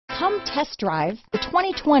Come test drive the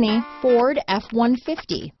 2020 Ford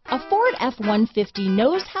F-150. A Ford F-150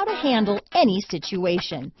 knows how to handle any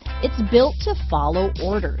situation. It's built to follow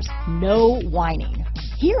orders, no whining.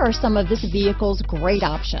 Here are some of this vehicle's great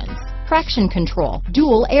options: traction control,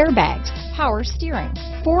 dual airbags, power steering,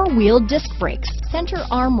 four-wheel disc brakes, center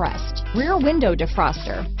armrest, rear window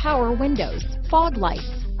defroster, power windows, fog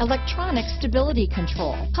lights, electronic stability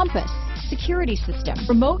control, compass, security system,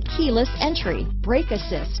 remote keyless entry, brake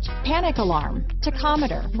assist, panic alarm,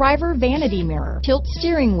 tachometer, driver vanity mirror, tilt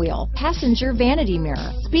steering wheel, passenger vanity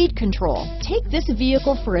mirror, speed control. Take this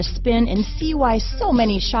vehicle for a spin and see why so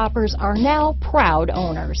many shoppers are now proud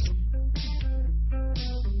owners.